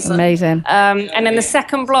 Galgos. Amazing. And then the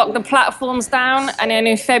second block, the platform's down. And then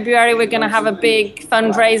in February, we're going to have a big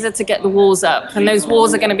fundraiser to get the walls up. And those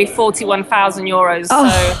walls are going to be 41,000 euros.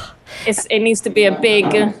 So it needs to be a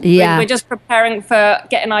big... We're just preparing for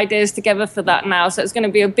getting ideas together for that now. So it's going to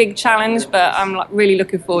be a big challenge, but I'm really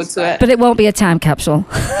looking forward to it. But it won't be a time capsule.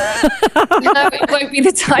 No, it won't be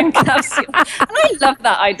the time capsule. And I love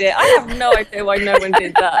that idea. I have no idea why no one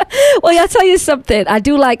did that. Well, I'll tell you something. I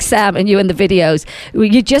do like Sam and you in the videos.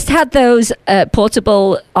 You just had those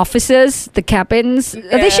portable offices, the cabins,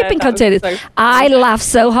 the shipping containers. So I laughed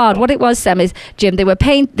so hard. What it was, Sam, is, Jim, they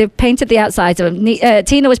painted the outsides of them.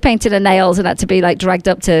 Tina was painting her nails and had to be like dragged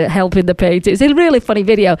up to help in the paint. It's a really funny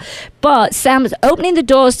video. But Sam's opening the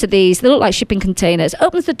doors to these. They look like shipping containers.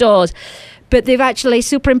 Opens the doors, but they've actually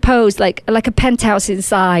superimposed like a penthouse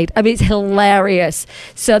inside. I mean, it's hilarious.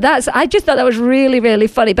 So I just thought that was really, really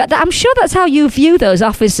funny. But I'm sure that's how you view those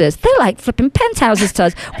offices. They're like flipping penthouses to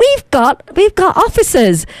us. We've got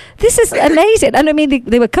offices. This is amazing. And I mean,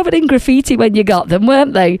 they were covered in graffiti when you got them,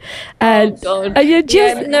 weren't they? And, oh God! And you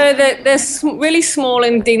just they're really small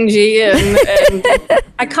and dingy, and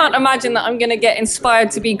I can't imagine that I'm going to get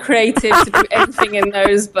inspired to be creative to do everything in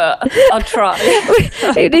those. But I'll try.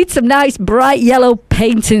 You need some nice bright yellow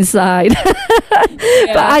paint inside.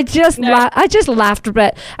 But I just laughed.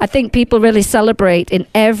 But I think people really celebrate in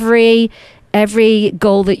every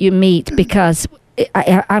goal that you meet, because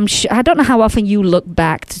I don't know how often you look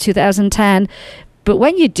back to 2010, but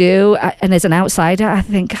when you do, and as an outsider, I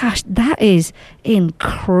think, gosh, that is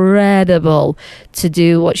incredible to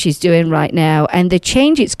do what she's doing right now, and the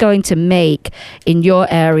change it's going to make in your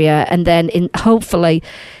area, and then hopefully,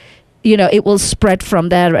 it will spread from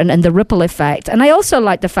there, and the ripple effect. And I also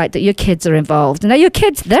like the fact that your kids are involved. Now, your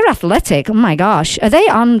kids, they're athletic. Oh my gosh, are they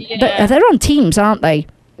on? Yeah. They're on teams, aren't they?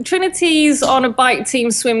 Trinity's on a bike team,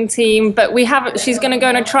 swim team, but she's going to go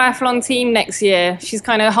on a triathlon team next year. She's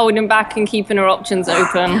kind of holding back and keeping her options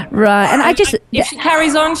open. Right. And if she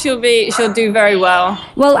carries on, she'll do very well.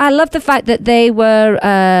 Well, I love the fact that they were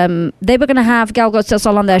going to have Galgos del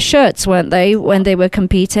Sol on their shirts, weren't they, when they were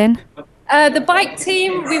competing? The bike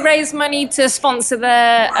team, we raise money to sponsor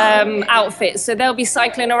their outfits. So they'll be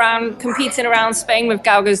cycling around, competing around Spain with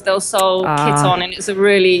Galgos del Sol kit on. And it's a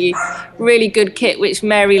really, really good kit, which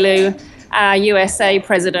Mary Lou, our USA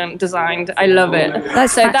president, designed. I love it.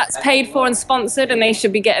 That's paid for and sponsored, and they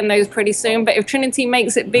should be getting those pretty soon. But if Trinity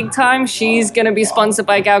makes it big time, she's going to be sponsored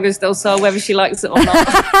by Galgos del Sol, whether she likes it or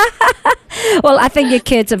not. Well, I think your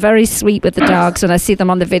kids are very sweet with the dogs when I see them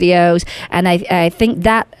on the videos. And I think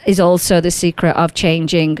that is also the secret of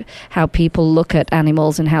changing how people look at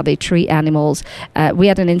animals and how they treat animals. We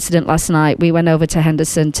had an incident last night. We went over to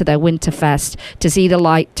Henderson to their Winterfest to see the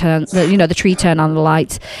light turn, the tree turn on the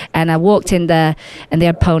lights. And I walked in there and they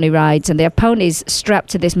had pony rides. And they have ponies strapped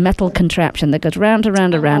to this metal contraption that goes round and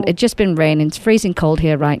round and round. It's just been raining. It's freezing cold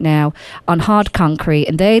here right now on hard concrete.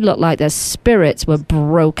 And they look like their spirits were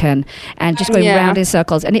broken and just going round in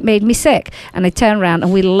circles, and it made me sick. And I turned around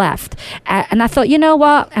and we left, and I thought, you know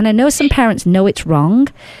what, and I know some parents know it's wrong,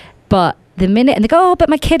 but the minute, and they go, oh, but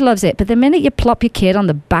my kid loves it, but the minute you plop your kid on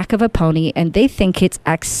the back of a pony and they think it's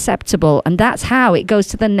acceptable, and that's how it goes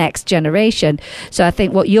to the next generation. So I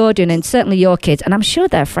think what you're doing, and certainly your kids, and I'm sure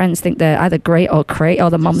their friends think they're either great or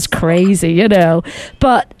the mom's crazy,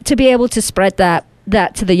 but to be able to spread that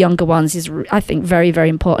to the younger ones is, I think, very, very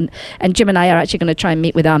important. And Jim and I are actually going to try and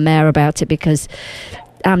meet with our mayor about it, because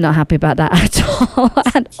I'm not happy about that at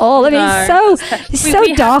all. I mean, it's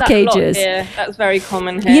so dark ages. That's very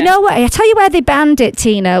common here. You know what? I tell you where they banned it,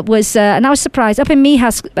 Tina, was, and I was surprised, up in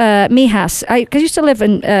Mijas, because I used to live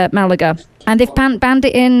in Malaga. And they've banned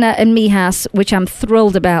it in Mijas, which I'm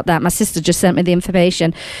thrilled about that. My sister just sent me the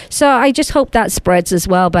information. So I just hope that spreads as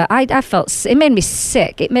well. But I felt, it made me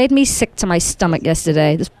sick. It made me sick to my stomach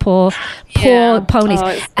yesterday. Those poor ponies.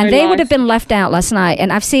 And they would have been left out last night.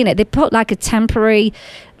 And I've seen it. They put like a temporary...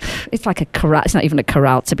 It's like a corral. It's not even a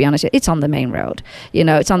corral, to be honest. It's on the main road.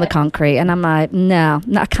 It's on the concrete. And I'm like, no,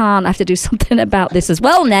 I can't. I have to do something about this as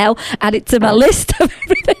well now. Add it to my list of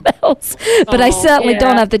everything else. But I certainly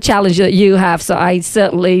don't have the challenge that you have. So I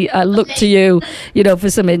certainly look to you, for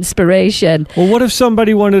some inspiration. Well, what if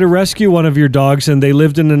somebody wanted to rescue one of your dogs and they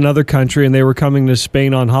lived in another country and they were coming to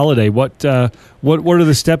Spain on holiday? What are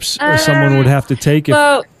the steps someone would have to take?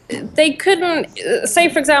 They couldn't, say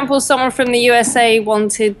for example, someone from the USA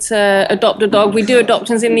wanted to adopt a dog. We do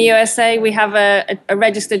adoptions in the USA. We have a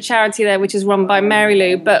registered charity there, which is run by Mary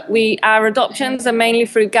Lou, but our adoptions are mainly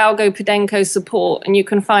through Galgo Podenco Support, and you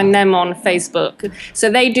can find them on Facebook.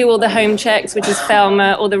 So they do all the home checks, which is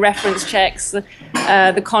Felma, all the reference checks,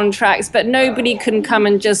 the contracts, but nobody can come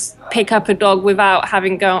and just pick up a dog without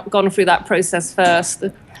having gone through that process first.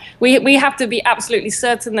 We have to be absolutely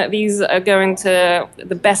certain that these are going to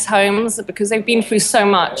the best homes, because they've been through so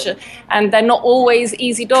much, and they're not always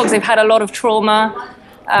easy dogs. They've had a lot of trauma.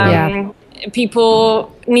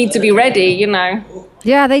 People need to be ready,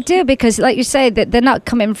 Yeah, they do, because like you say, that they're not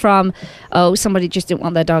coming from, somebody just didn't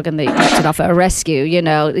want their dog and they dropped it off at a rescue.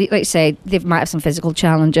 Like you say, they might have some physical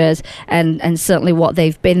challenges and certainly what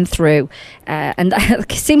they've been through. And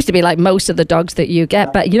it seems to be like most of the dogs that you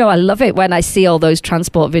get. But, I love it when I see all those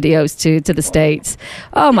transport videos to the States.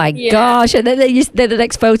 Oh, my gosh. And then the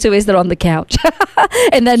next photo is they're on the couch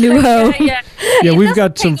in their new home. Yeah, we've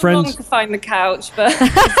got some friends. Long to find the couch, but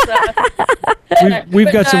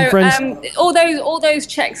we've got some friends. All those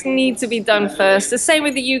checks need to be done first. The same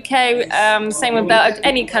with the UK, same with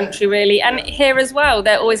any country really, and here as well.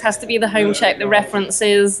 There always has to be the home check, the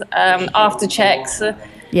references, after checks.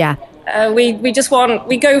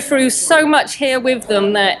 We go through so much here with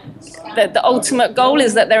them that the ultimate goal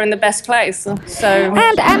is that they're in the best place. So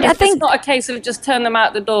and I think it's not a case of just turn them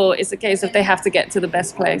out the door. It's a case of they have to get to the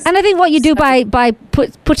best place. And I think what you do by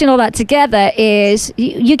putting all that together is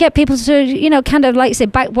you get people to, kind of like say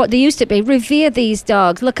back what they used to be, revere these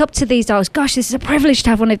dogs, look up to these dogs. Gosh, this is a privilege to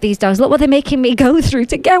have one of these dogs. Look what they're making me go through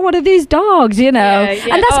to get one of these dogs, And that's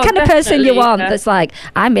the kind of person you want. That's like,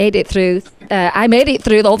 I made it through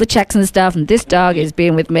all the checks and stuff, and this dog is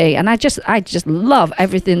being with me. And I just love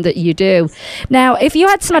everything that you do. Now, if you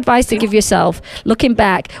had some advice to give yourself, looking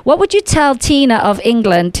back, what would you tell Tina of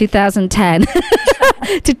England 2010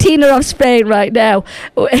 to Tina of Spain right now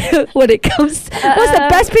when it comes? What's the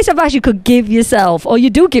best piece of advice you could give yourself, or you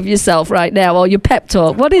do give yourself right now, or your pep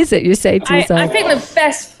talk? What is it you say to yourself? I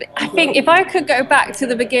think if I could go back to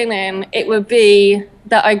the beginning, it would be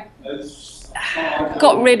that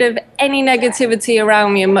got rid of any negativity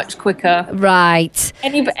around me much quicker. Right.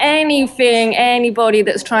 Anybody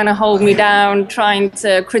that's trying to hold me down, trying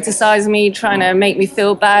to criticize me, trying to make me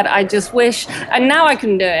feel bad, I just wish, and now I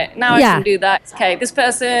can do it. Now I can do that. Okay, this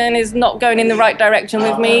person is not going in the right direction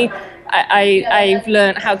with me. I've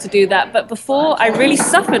learned how to do that. But before, I really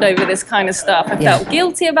suffered over this kind of stuff. I felt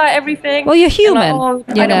guilty about everything. Well, you're human. I don't want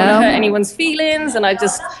to hurt anyone's feelings. And I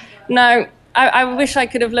just, I wish I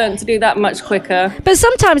could have learned to do that much quicker. But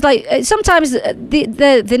sometimes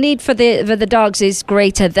the need for the dogs is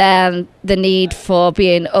greater than the need for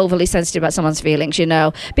being overly sensitive about someone's feelings,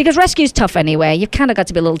 because rescue's tough anyway. You've kind of got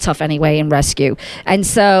to be a little tough anyway in rescue. And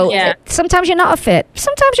so sometimes you're not a fit.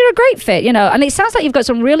 Sometimes you're a great fit, and it sounds like you've got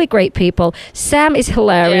some really great people. Sam is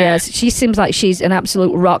hilarious. Yeah. She seems like she's an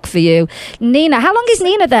absolute rock for you. Nina, how long is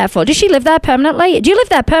Nina there for? Does she live there permanently? Do you live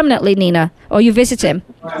there permanently, Nina? Or you visit him?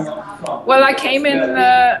 Well, I came in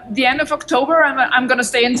the end of October. I'm going to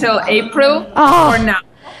stay until April for now.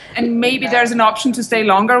 And maybe there's an option to stay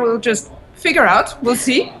longer. We'll just figure out. We'll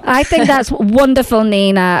see. I think that's wonderful,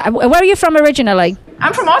 Nina. Where are you from originally?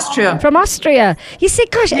 I'm from Austria. From Austria. You see,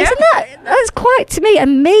 gosh, isn't that's quite, to me,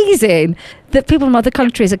 amazing that people from other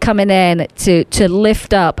countries are coming in to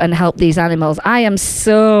lift up and help these animals. I am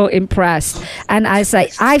so impressed. And I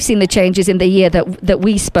say, I've seen the changes in the year that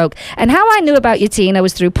we spoke. And how I knew about you, Tina,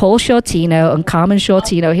 was through Paul Shortino and Carmen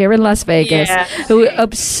Shortino here in Las Vegas, who are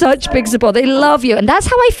such big support. They love you. And that's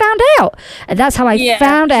how I found out. And that's how I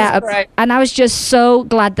found out. Right. And I was just so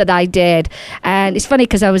glad that I did. And it's funny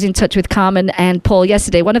because I was in touch with Carmen and Paul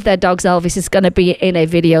yesterday. One of their dogs, Elvis, is going to be in a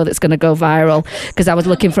video that's going to go viral because I was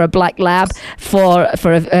looking for a black lab for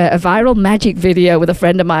a viral magic video with a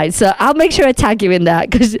friend of mine. So I'll make sure I tag you in that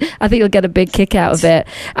because I think you'll get a big kick out of it.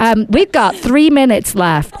 We've got 3 minutes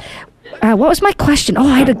left. What was my question? Oh,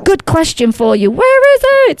 I had a good question for you. Where is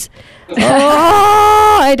it?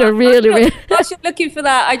 I had a really... Whilst you're looking for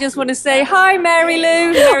that, I just want to say, hi, Mary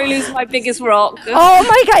Lou. Mary Lou's my biggest rock. Oh,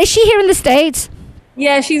 my God. Is she here in the States?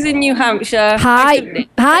 Yeah, she's in New Hampshire. Hi,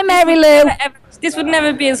 Mary Lou. This would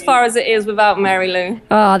never be as far as it is without Mary Lou.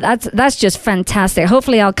 Oh, that's just fantastic.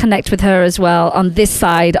 Hopefully I'll connect with her as well on this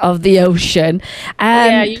side of the ocean.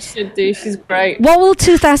 Yeah, you should do. She's great. What will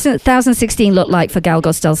 2016 look like for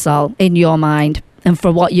Galgos del Sol in your mind and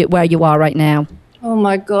for where you are right now? Oh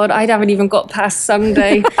my God, I haven't even got past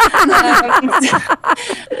Sunday.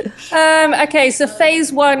 Okay, so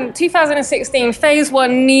phase 1, 2016, phase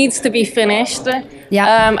 1 needs to be finished.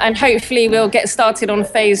 Yeah. And hopefully we'll get started on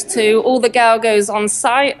phase 2. All the Galgos on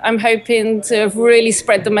site. I'm hoping to have really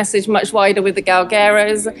spread the message much wider with the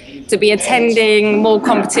Galgueros, to be attending more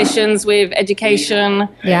competitions with education,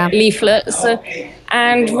 leaflets,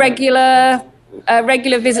 and regular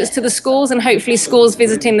visits to the schools, and hopefully schools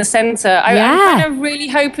visiting the centre. I'm kind of really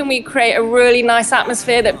hoping we create a really nice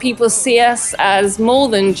atmosphere that people see us as more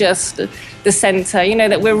than just the centre,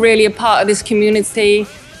 that we're really a part of this community,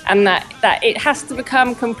 and that it has to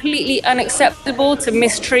become completely unacceptable to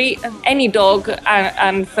mistreat any dog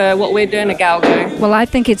and for what we're doing at Galgo. Well, I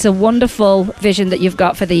think it's a wonderful vision that you've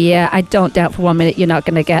got for the year. I don't doubt for 1 minute you're not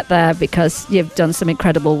going to get there because you've done some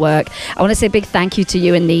incredible work. I want to say a big thank you to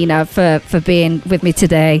you and Nina for being with me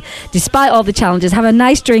today. Despite all the challenges, have a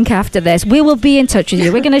nice drink after this. We will be in touch with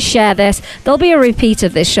you. We're going to share this. There'll be a repeat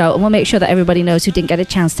of this show, and we'll make sure that everybody knows who didn't get a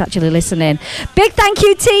chance to actually listen in. Big thank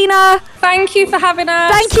you, Tina. Thank you for having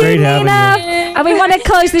us. Thank you, Nina. And we want to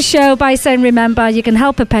close the show by saying, remember, you can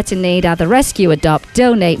help a pet in need, either rescue, adopt,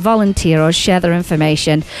 donate, volunteer, or share their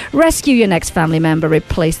information. Rescue your next family member,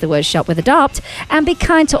 replace the word shop with adopt, and be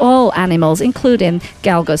kind to all animals, including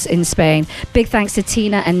Galgos in Spain. Big thanks to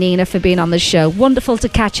Tina and Nina for being on the show. Wonderful to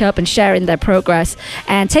catch up and sharing their progress.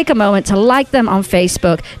 And take a moment to like them on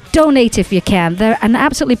Facebook. Donate if you can. They're an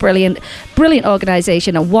absolutely brilliant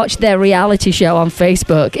organisation, and watch their reality show on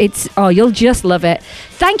Facebook. You'll just love it.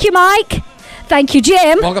 Thank you, Mike. Thank you,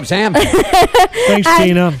 Jim. Welcome, Sam. Thanks,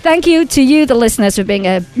 Tina. Thank you to you, the listeners, for being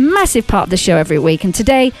a massive part of the show every week. And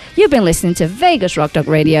today, you've been listening to Vegas Rock Dog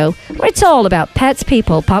Radio, where it's all about pets,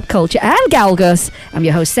 people, pop culture, and Galgos. I'm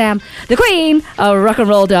your host, Sam, the queen of rock and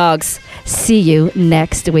roll dogs. See you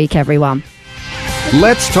next week, everyone.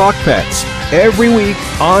 Let's Talk Pets, every week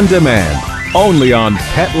on demand, only on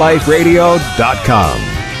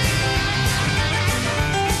PetLifeRadio.com.